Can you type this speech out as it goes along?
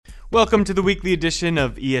Welcome to the weekly edition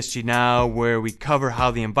of ESG Now, where we cover how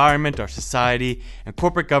the environment, our society, and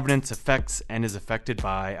corporate governance affects and is affected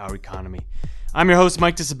by our economy. I'm your host,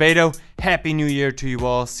 Mike DiSabato. Happy New Year to you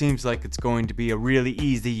all. Seems like it's going to be a really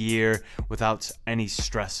easy year without any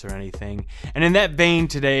stress or anything. And in that vein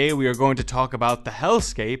today, we are going to talk about the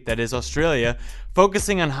hellscape that is Australia,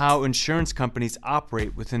 focusing on how insurance companies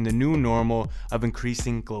operate within the new normal of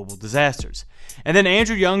increasing global disasters. And then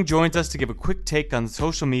Andrew Young joins us to give a quick take on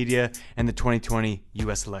social media and the 2020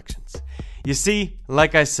 U.S. elections. You see,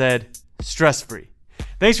 like I said, stress-free.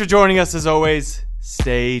 Thanks for joining us as always.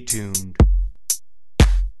 Stay tuned.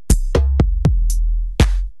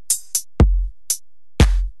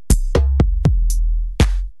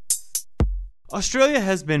 Australia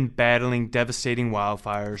has been battling devastating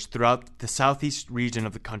wildfires throughout the southeast region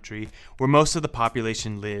of the country, where most of the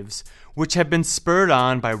population lives, which have been spurred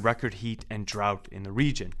on by record heat and drought in the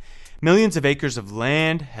region. Millions of acres of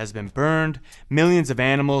land has been burned, millions of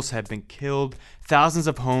animals have been killed, thousands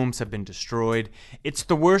of homes have been destroyed. It's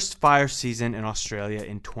the worst fire season in Australia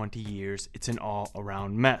in 20 years. It's an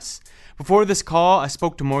all-around mess. Before this call, I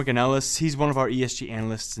spoke to Morgan Ellis. He's one of our ESG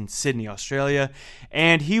analysts in Sydney, Australia,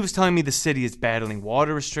 and he was telling me the city is battling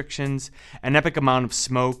water restrictions, an epic amount of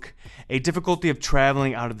smoke, a difficulty of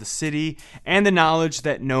traveling out of the city, and the knowledge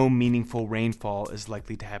that no meaningful rainfall is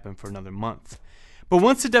likely to happen for another month. But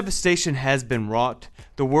once the devastation has been wrought,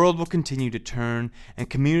 the world will continue to turn and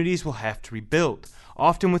communities will have to rebuild,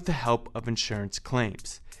 often with the help of insurance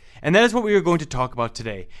claims. And that is what we are going to talk about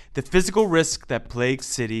today, the physical risk that plagues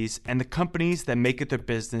cities and the companies that make it their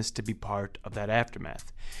business to be part of that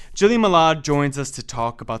aftermath. Gillian Malad joins us to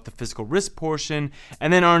talk about the physical risk portion,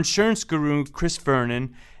 and then our insurance guru, Chris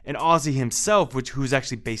Vernon, an Aussie himself, who's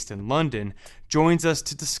actually based in London, joins us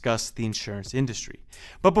to discuss the insurance industry.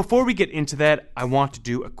 But before we get into that, I want to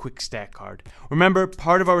do a quick stat card. Remember,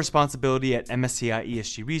 part of our responsibility at MSCI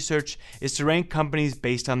ESG Research is to rank companies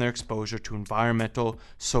based on their exposure to environmental,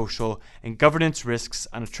 social, and governance risks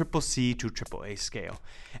on a CCC to AAA scale.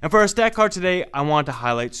 And for our stat card today, I want to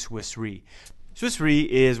highlight Swiss Re. Swiss Re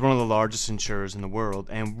is one of the largest insurers in the world,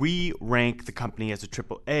 and we rank the company as a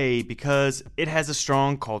AAA because it has a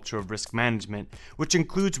strong culture of risk management, which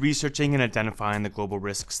includes researching and identifying the global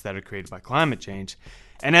risks that are created by climate change.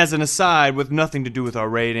 And as an aside, with nothing to do with our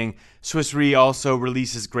rating, Swiss Re also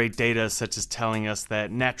releases great data, such as telling us that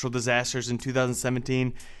natural disasters in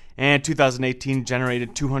 2017 and 2018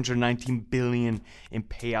 generated $219 billion in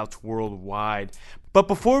payouts worldwide. But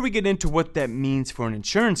before we get into what that means for an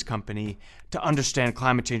insurance company to understand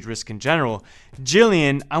climate change risk in general,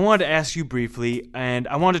 Gillian, I wanted to ask you briefly, and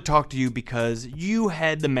I want to talk to you because you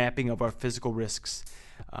had the mapping of our physical risks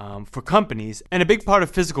for companies. And a big part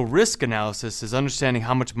of physical risk analysis is understanding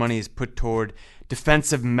how much money is put toward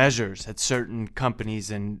defensive measures at certain companies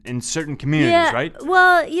and in certain communities, right?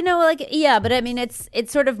 Well, but I mean, it's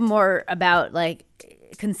sort of more about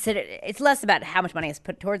it's less about how much money is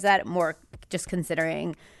put towards that, more just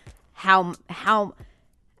considering how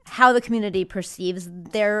the community perceives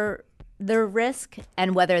their risk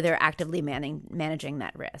and whether they're actively managing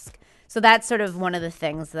that risk. So that's sort of one of the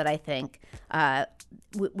things that I think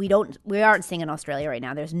we aren't seeing in Australia right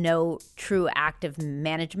now. There's no true active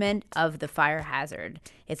management of the fire hazard.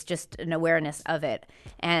 It's just an awareness of it.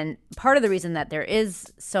 And part of the reason that there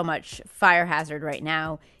is so much fire hazard right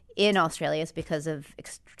now in Australia is because of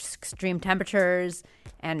extreme temperatures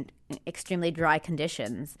and extremely dry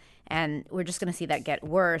conditions. And we're just going to see that get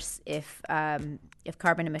worse if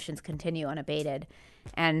carbon emissions continue unabated.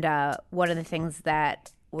 And one of the things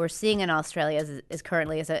that we're seeing in Australia is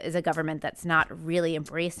currently is a government that's not really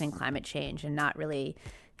embracing climate change and not really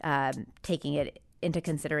taking it into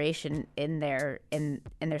consideration in their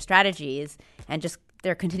strategies, and just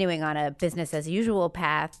they're continuing on a business as usual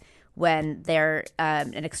path when they're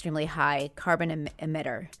an extremely high carbon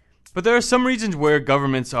emitter. But there are some regions where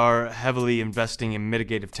governments are heavily investing in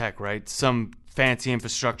mitigative tech, right? Some fancy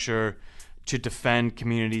infrastructure to defend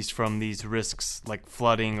communities from these risks like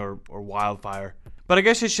flooding or wildfire. But I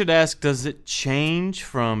guess I should ask, does it change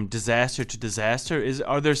from disaster to disaster?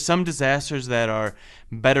 Are there some disasters that are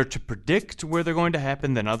better to predict where they're going to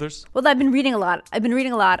happen than others? Well, I've been reading a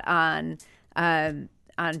lot on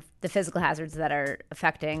the physical hazards that are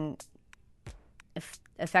affecting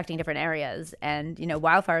different areas. And,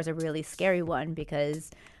 wildfire is a really scary one because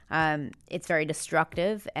it's very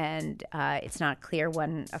destructive, and it's not clear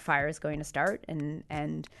when a fire is going to start.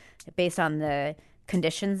 And based on the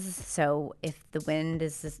conditions. So if the wind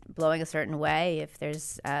is just blowing a certain way, if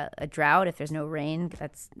there's a drought, if there's no rain,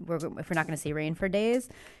 if we're not going to see rain for days,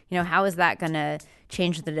 how is that going to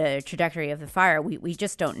change the trajectory of the fire? We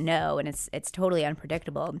just don't know, and it's totally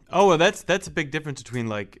unpredictable. Oh, well, that's a big difference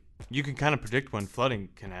between you can kind of predict when flooding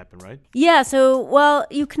can happen, right? Yeah,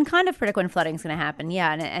 you can kind of predict when flooding is going to happen,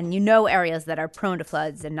 yeah, and areas that are prone to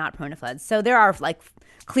floods and not prone to floods. So there are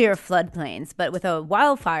clear floodplains, but with a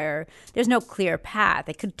wildfire, there's no clear path.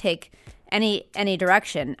 It could take any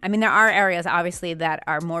direction. I mean, there are areas obviously that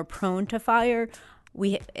are more prone to fire.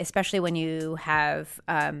 Especially when you have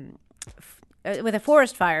with a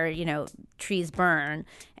forest fire, trees burn,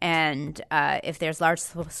 and if there's large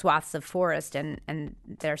swaths of forest and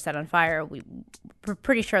they're set on fire, we're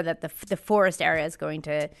pretty sure that the forest area is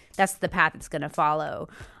that's the path it's going to follow.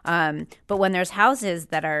 But when there's houses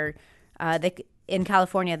that are in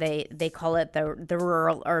California, they call it the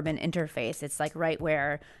rural urban interface. It's right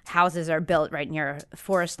where houses are built right near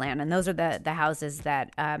forest land, and those are the houses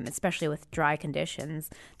that, especially with dry conditions,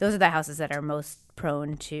 those are the houses that are most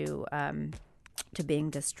prone to being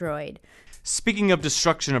destroyed. Speaking of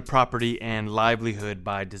destruction of property and livelihood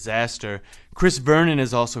by disaster, Chris Vernon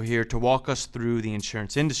is also here to walk us through the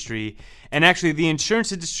insurance industry. And actually, the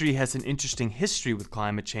insurance industry has an interesting history with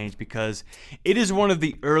climate change because it is one of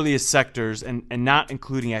the earliest sectors, and not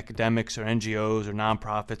including academics or NGOs or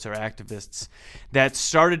nonprofits or activists, that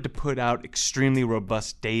started to put out extremely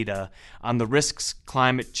robust data on the risks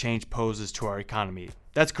climate change poses to our economy.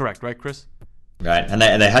 That's correct, right, Chris? Right, and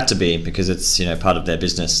they had to be because it's part of their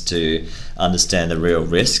business to understand the real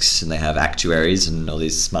risks, and they have actuaries and all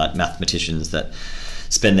these smart mathematicians that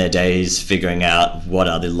spend their days figuring out what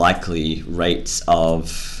are the likely rates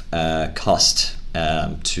of cost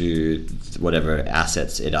to whatever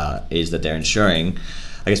assets is that they're insuring.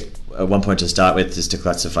 I guess one point to start with is to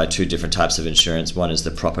classify two different types of insurance. One is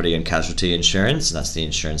the property and casualty insurance, and that's the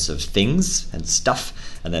insurance of things and stuff.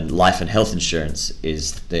 And then life and health insurance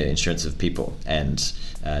is the insurance of people and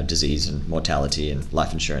disease and mortality and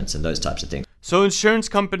life insurance and those types of things. So insurance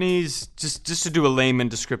companies, just to do a layman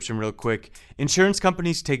description real quick, insurance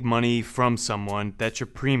companies take money from someone, that's your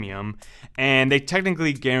premium, and they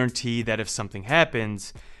technically guarantee that if something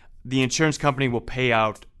happens, the insurance company will pay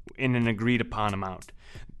out in an agreed upon amount.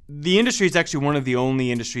 The industry is actually one of the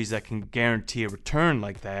only industries that can guarantee a return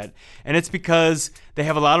like that, and it's because they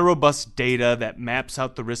have a lot of robust data that maps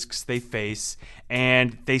out the risks they face,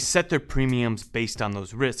 and they set their premiums based on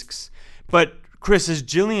those risks. But Chris, as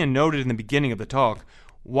Jillian noted in the beginning of the talk,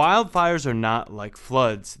 wildfires are not like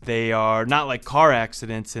floods. They are not like car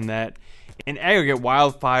accidents in that, in aggregate,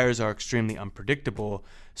 wildfires are extremely unpredictable.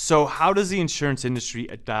 So how does the insurance industry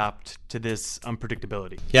adapt to this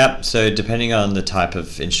unpredictability? Yeah, so depending on the type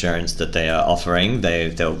of insurance that they are offering,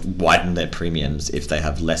 they'll widen their premiums if they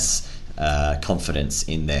have less confidence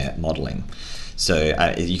in their modeling. So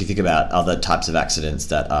you can think about other types of accidents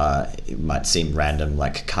that might seem random,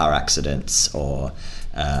 like car accidents or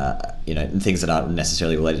things that aren't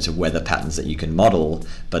necessarily related to weather patterns that you can model,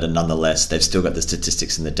 but nonetheless they've still got the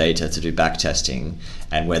statistics and the data to do back testing.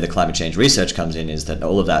 And where the climate change research comes in is that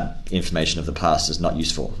all of that information of the past is not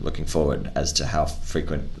useful looking forward as to how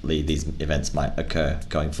frequently these events might occur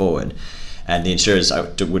going forward. And the insurers, I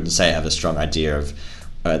wouldn't say, have a strong idea of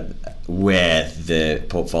where the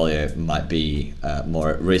portfolio might be more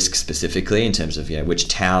at risk specifically in terms of which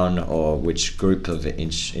town or which group of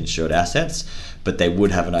insured assets, but they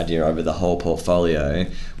would have an idea over the whole portfolio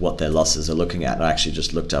what their losses are looking at. And I actually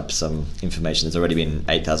just looked up some information. There's already been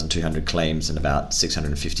 8,200 claims and about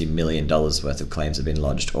 $650 million worth of claims have been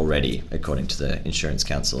lodged already, according to the Insurance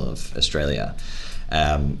Council of Australia.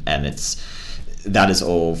 And that is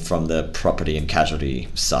all from the property and casualty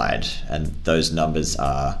side, and those numbers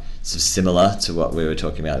are sort of similar to what we were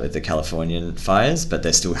talking about with the Californian fires, but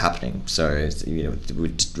they're still happening. So we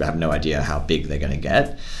have no idea how big they're going to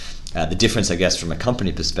get. The difference, I guess, from a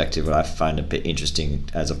company perspective, what I find a bit interesting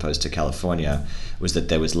as opposed to California, was that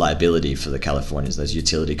there was liability for the Californians, those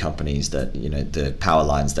utility companies that, the power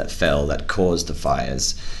lines that fell that caused the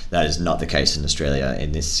fires. That is not the case in Australia.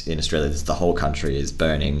 In Australia, the whole country is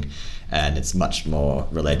burning, and it's much more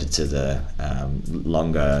related to the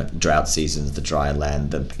longer drought seasons, the dry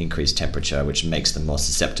land, the increased temperature, which makes them more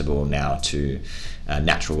susceptible now to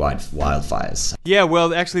natural wildfires. Yeah,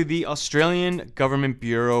 well, actually, the Australian Government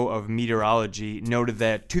Bureau of Meteorology noted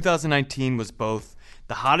that 2019 was both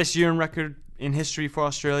the hottest year in record in history for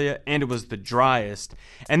Australia, and it was the driest.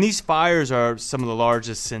 And these fires are some of the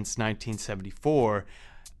largest since 1974.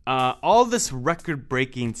 All this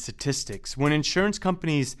record-breaking statistics, when insurance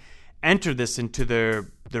companies enter this into their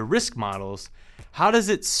risk models, how does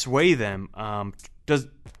it sway them?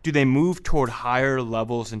 Do they move toward higher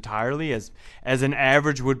levels entirely, as an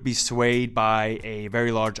average would be swayed by a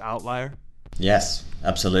very large outlier? Yes,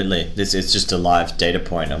 absolutely. This is just a live data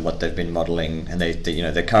point on what they've been modeling, and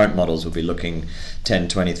their current models will be looking 10,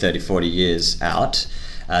 20, 30, 40 years out.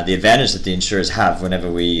 The advantage that the insurers have whenever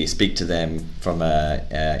we speak to them from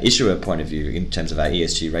a issuer point of view in terms of our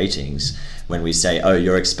ESG ratings, when we say, oh,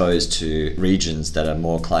 you're exposed to regions that are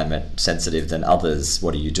more climate sensitive than others,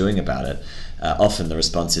 what are you doing about it? Often the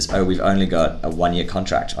response is, oh, we've only got a 1-year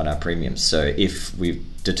contract on our premiums. So if we've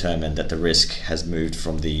determined that the risk has moved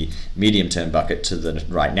from the medium-term bucket to the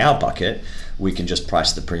right now bucket, we can just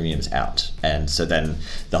price the premiums out. And so then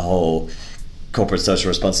the whole corporate social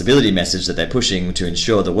responsibility message that they're pushing to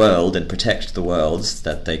insure the world and protect the worlds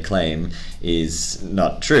that they claim is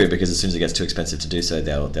not true, because as soon as it gets too expensive to do so,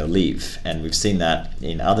 they'll leave. And we've seen that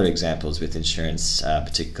in other examples with insurance,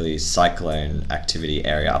 particularly cyclone activity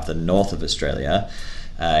area up the north of Australia.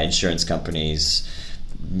 Insurance companies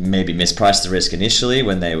maybe mispriced the risk initially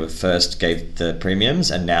when they first gave the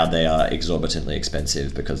premiums, and now they are exorbitantly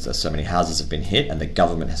expensive because so many houses have been hit, and the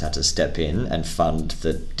government has had to step in and fund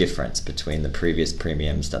the difference between the previous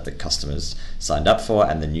premiums that the customers signed up for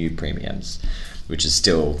and the new premiums, which is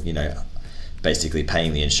still, basically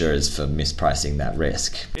paying the insurers for mispricing that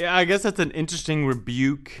risk. Yeah, I guess that's an interesting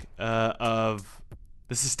rebuke of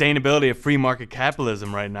the sustainability of free market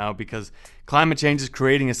capitalism right now, because climate change is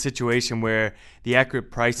creating a situation where the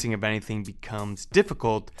accurate pricing of anything becomes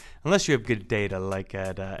difficult unless you have good data, like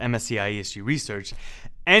at MSCI ESG Research.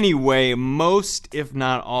 Anyway, most, if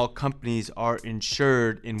not all, companies are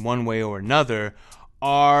insured in one way or another.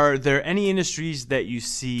 Are there any industries that you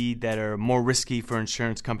see that are more risky for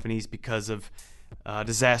insurance companies because of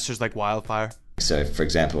disasters like wildfire? So, for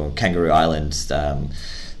example, Kangaroo Island,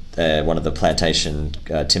 one of the plantation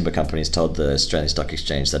timber companies told the Australian Stock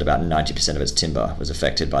Exchange that about 90% of its timber was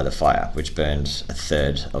affected by the fire, which burned a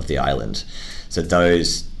third of the island. So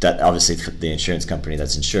that obviously the insurance company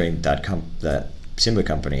that's insuring that timber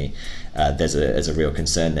company, there's a real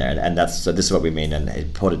concern there, and this is what we mean, and it's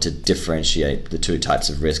important to differentiate the two types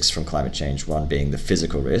of risks from climate change. One being the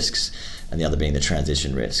physical risks, and the other being the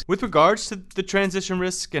transition risk. With regards to the transition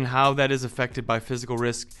risk and how that is affected by physical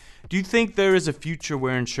risk, do you think there is a future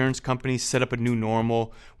where insurance companies set up a new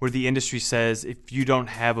normal where the industry says if you don't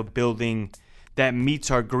have a building that meets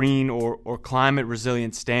our green or climate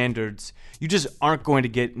resilient standards, you just aren't going to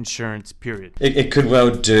get insurance, period? It could well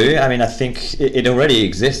do. I mean, I think it already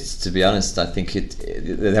exists, to be honest. I think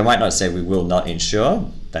they might not say we will not insure.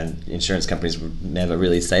 Then insurance companies would never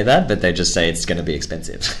really say that, but they just say it's going to be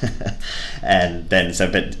expensive. And then,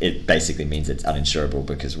 but it basically means it's uninsurable,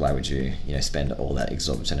 because why would you spend all that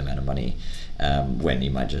exorbitant amount of money when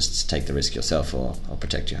you might just take the risk yourself or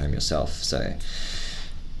protect your home yourself? So,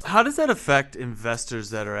 how does that affect investors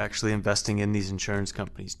that are actually investing in these insurance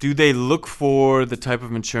companies? Do they look for the type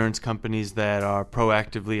of insurance companies that are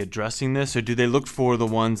proactively addressing this, or do they look for the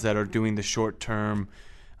ones that are doing the short-term,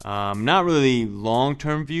 not really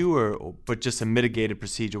long-term view, but just a mitigated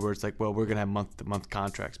procedure where it's like, well, we're going to have month-to-month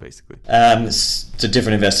contracts, basically? So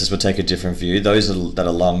different investors will take a different view. Those that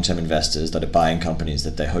are long-term investors that are buying companies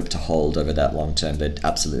that they hope to hold over that long term, they're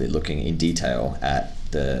absolutely looking in detail at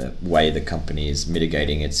the way the company is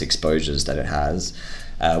mitigating its exposures that it has.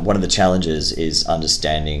 One of the challenges is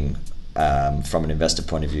understanding from an investor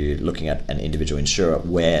point of view, looking at an individual insurer,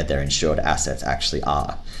 where their insured assets actually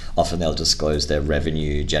are. Often they'll disclose their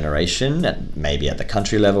revenue generation, maybe at the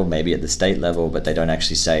country level, maybe at the state level, but they don't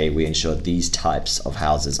actually say we insure these types of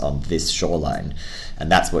houses on this shoreline.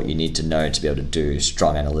 And that's what you need to know to be able to do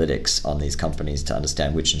strong analytics on these companies to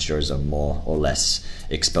understand which insurers are more or less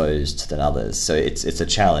exposed than others. So it's a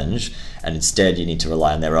challenge, and instead you need to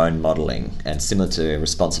rely on their own modeling. And similar to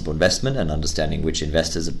responsible investment and understanding which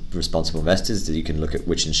investors are responsible investors, you can look at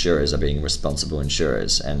which insurers are being responsible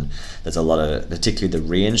insurers. And there's a lot of, particularly the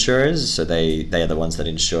reinsurers, so they are the ones that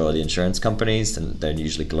insure the insurance companies, and they're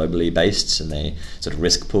usually globally based, and they sort of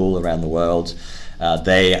risk pool around the world.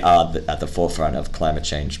 They are at the forefront of climate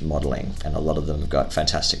change modeling, and a lot of them have got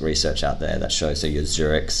fantastic research out there that shows, so your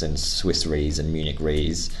Zurichs and Swiss Re's and Munich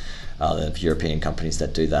Re's, the European companies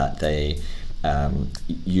that do that, they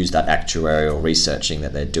use that actuarial researching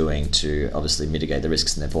that they're doing to obviously mitigate the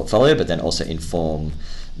risks in their portfolio, but then also inform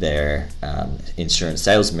their insurance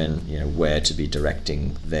salesmen, where to be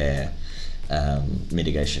directing their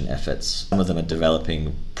mitigation efforts. Some of them are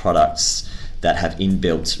developing products that have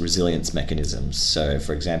inbuilt resilience mechanisms. So,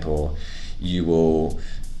 for example, you will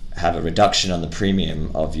have a reduction on the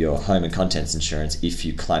premium of your home and contents insurance if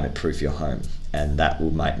you climate proof your home, and that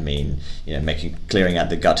might mean clearing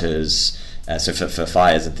out the gutters, So for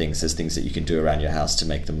fires and things, there's things that you can do around your house to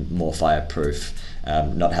make them more fireproof.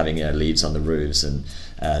 Not having leaves on the roofs and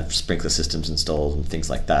sprinkler systems installed and things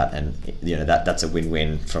like that, and that's a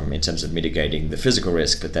win-win in terms of mitigating the physical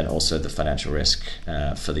risk, but then also the financial risk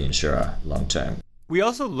for the insurer long term. We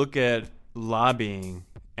also look at lobbying,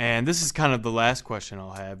 and this is kind of the last question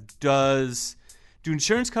I'll have. Do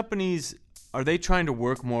insurance companies, are they trying to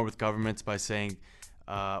work more with governments by saying,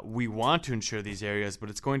 we want to insure these areas,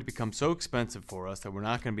 but it's going to become so expensive for us that we're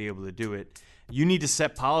not going to be able to do it. You need to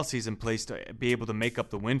set policies in place to be able to make up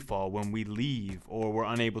the windfall when we leave or we're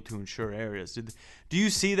unable to insure areas. Do you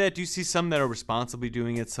see that? Do you see some that are responsibly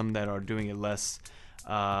doing it, some that are doing it less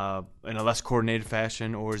in a less coordinated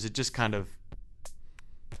fashion, or is it just kind of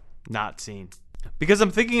not seen? Because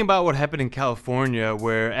I'm thinking about what happened in California,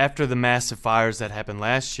 where after the massive fires that happened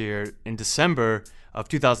last year, in December of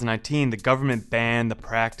 2019, the government banned the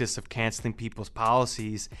practice of canceling people's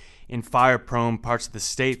policies in fire-prone parts of the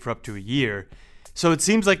state for up to a year. So it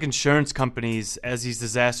seems like insurance companies, as these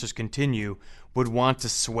disasters continue, would want to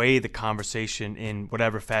sway the conversation in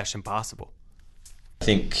whatever fashion possible. I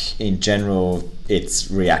think in general it's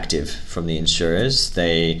reactive from the insurers.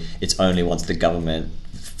 It's only once the government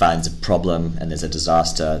finds a problem and there's a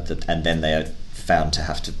disaster and then they are found to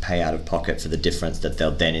have to pay out of pocket for the difference that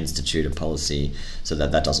they'll then institute a policy so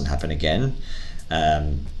that doesn't happen again.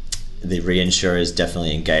 The reinsurers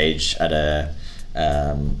definitely engage at a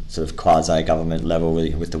sort of quasi-government level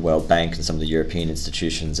with the World Bank and some of the European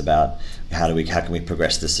institutions about how can we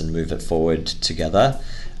progress this and move it forward together.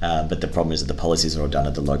 But the problem is that the policies are all done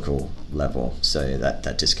at the local level, so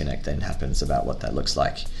that disconnect then happens about what that looks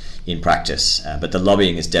like in practice. But the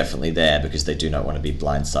lobbying is definitely there because they do not want to be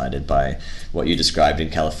blindsided by what you described in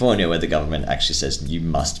California, where the government actually says you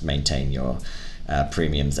must maintain your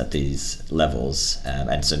premiums at these levels,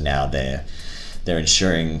 and so now they're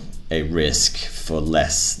insuring a risk for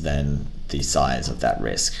less than the size of that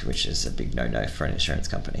risk, which is a big no-no for an insurance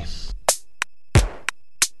company.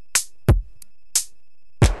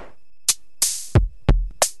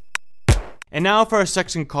 And now for our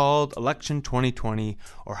section called Election 2020,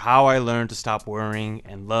 or How I Learned to Stop Worrying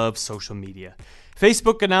and Love Social Media.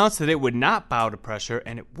 Facebook announced that it would not bow to pressure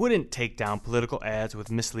and it wouldn't take down political ads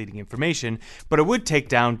with misleading information, but it would take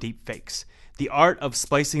down deep fakes. The art of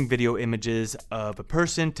splicing video images of a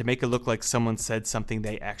person to make it look like someone said something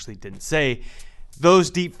they actually didn't say.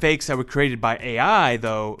 Those deep fakes that were created by AI,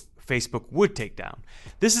 though, Facebook would take down.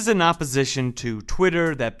 This is in opposition to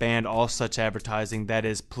Twitter that banned all such advertising, that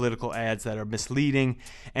is, political ads that are misleading,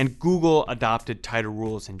 and Google adopted tighter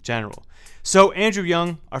rules in general. So Andrew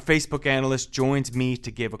Young, our Facebook analyst, joins me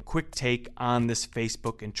to give a quick take on this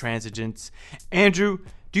Facebook intransigence. Andrew,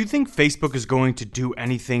 do you think Facebook is going to do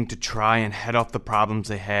anything to try and head off the problems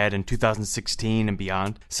they had in 2016 and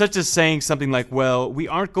beyond? Such as saying something like, well, we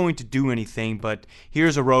aren't going to do anything, but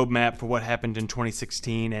here's a roadmap for what happened in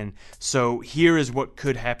 2016, and so here is what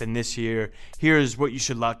could happen this year. Here is what you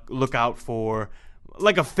should look out for.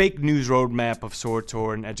 Like a fake news roadmap of sorts,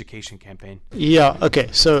 or an education campaign. Yeah, okay.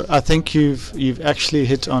 So I think you've actually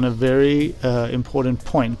hit on a very important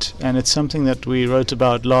point, and it's something that we wrote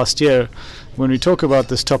about last year when we talk about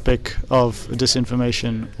this topic of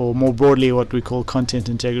disinformation, or more broadly what we call content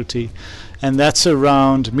integrity, and that's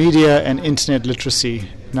around media and internet literacy.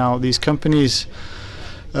 Now, these companies,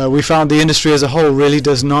 we found the industry as a whole really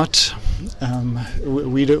does not,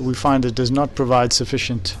 we find it does not provide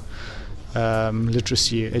sufficient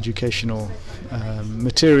literacy educational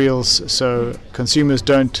materials, so consumers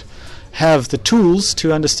don't have the tools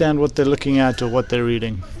to understand what they're looking at or what they're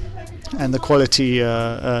reading, and the quality,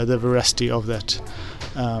 the veracity of that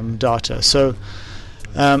data. So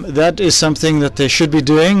that is something that they should be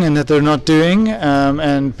doing and that they're not doing,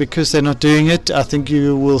 and because they're not doing it, I think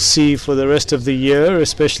you will see for the rest of the year,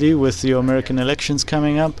 especially with the American elections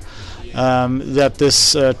coming up, that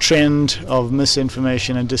this trend of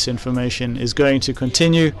misinformation and disinformation is going to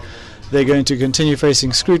continue. They're going to continue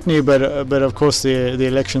facing scrutiny, but of course the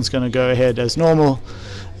election's going to go ahead as normal,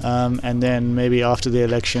 and then maybe after the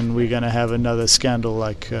election we're going to have another scandal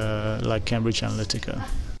like Cambridge Analytica.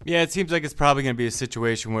 Yeah, it seems like it's probably going to be a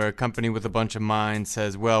situation where a company with a bunch of minds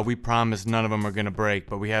says, well, we promise none of them are going to break,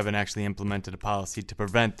 but we haven't actually implemented a policy to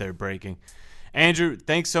prevent their breaking. Andrew,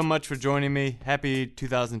 thanks so much for joining me. Happy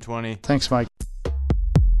 2020. Thanks, Mike.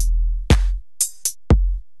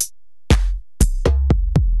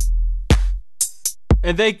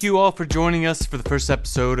 And thank you all for joining us for the first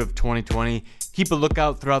episode of 2020. Keep a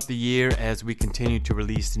lookout throughout the year as we continue to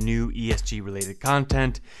release new ESG-related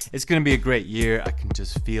content. It's going to be a great year. I can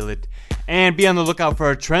just feel it. And be on the lookout for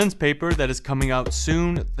our trends paper that is coming out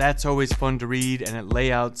soon. That's always fun to read, and it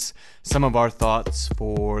layouts some of our thoughts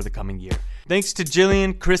for the coming year. Thanks to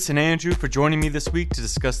Jillian, Chris, and Andrew for joining me this week to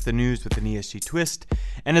discuss the news with an ESG twist.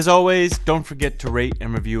 And as always, don't forget to rate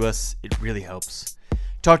and review us. It really helps.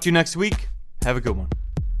 Talk to you next week. Have a good one.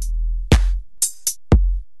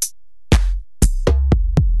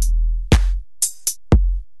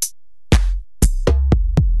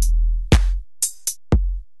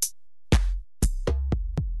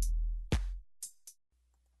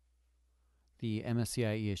 The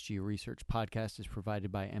MSCI ESG Research podcast is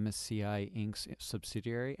provided by MSCI Inc.'s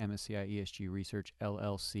subsidiary, MSCI ESG Research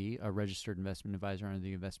LLC, a registered investment advisor under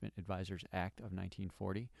the Investment Advisors Act of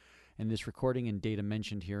 1940. And this recording and data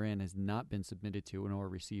mentioned herein has not been submitted to nor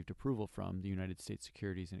received approval from the United States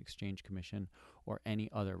Securities and Exchange Commission or any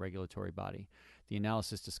other regulatory body. The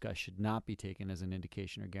analysis discussed should not be taken as an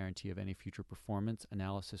indication or guarantee of any future performance,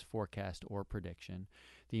 analysis, forecast, or prediction.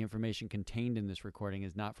 The information contained in this recording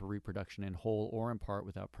is not for reproduction in whole or in part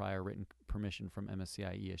without prior written permission from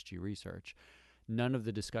MSCI ESG Research. None of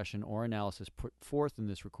the discussion or analysis put forth in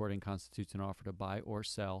this recording constitutes an offer to buy or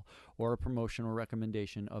sell or a promotion or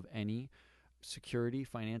recommendation of any security,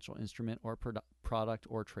 financial instrument, or product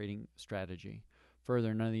or trading strategy.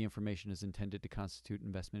 Further, none of the information is intended to constitute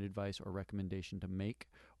investment advice or recommendation to make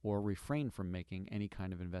or refrain from making any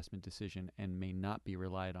kind of investment decision and may not be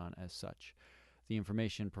relied on as such. The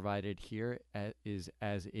information provided here is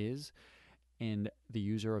as is, and the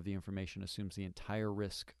user of the information assumes the entire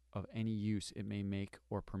risk of any use it may make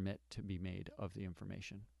or permit to be made of the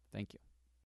information. Thank you.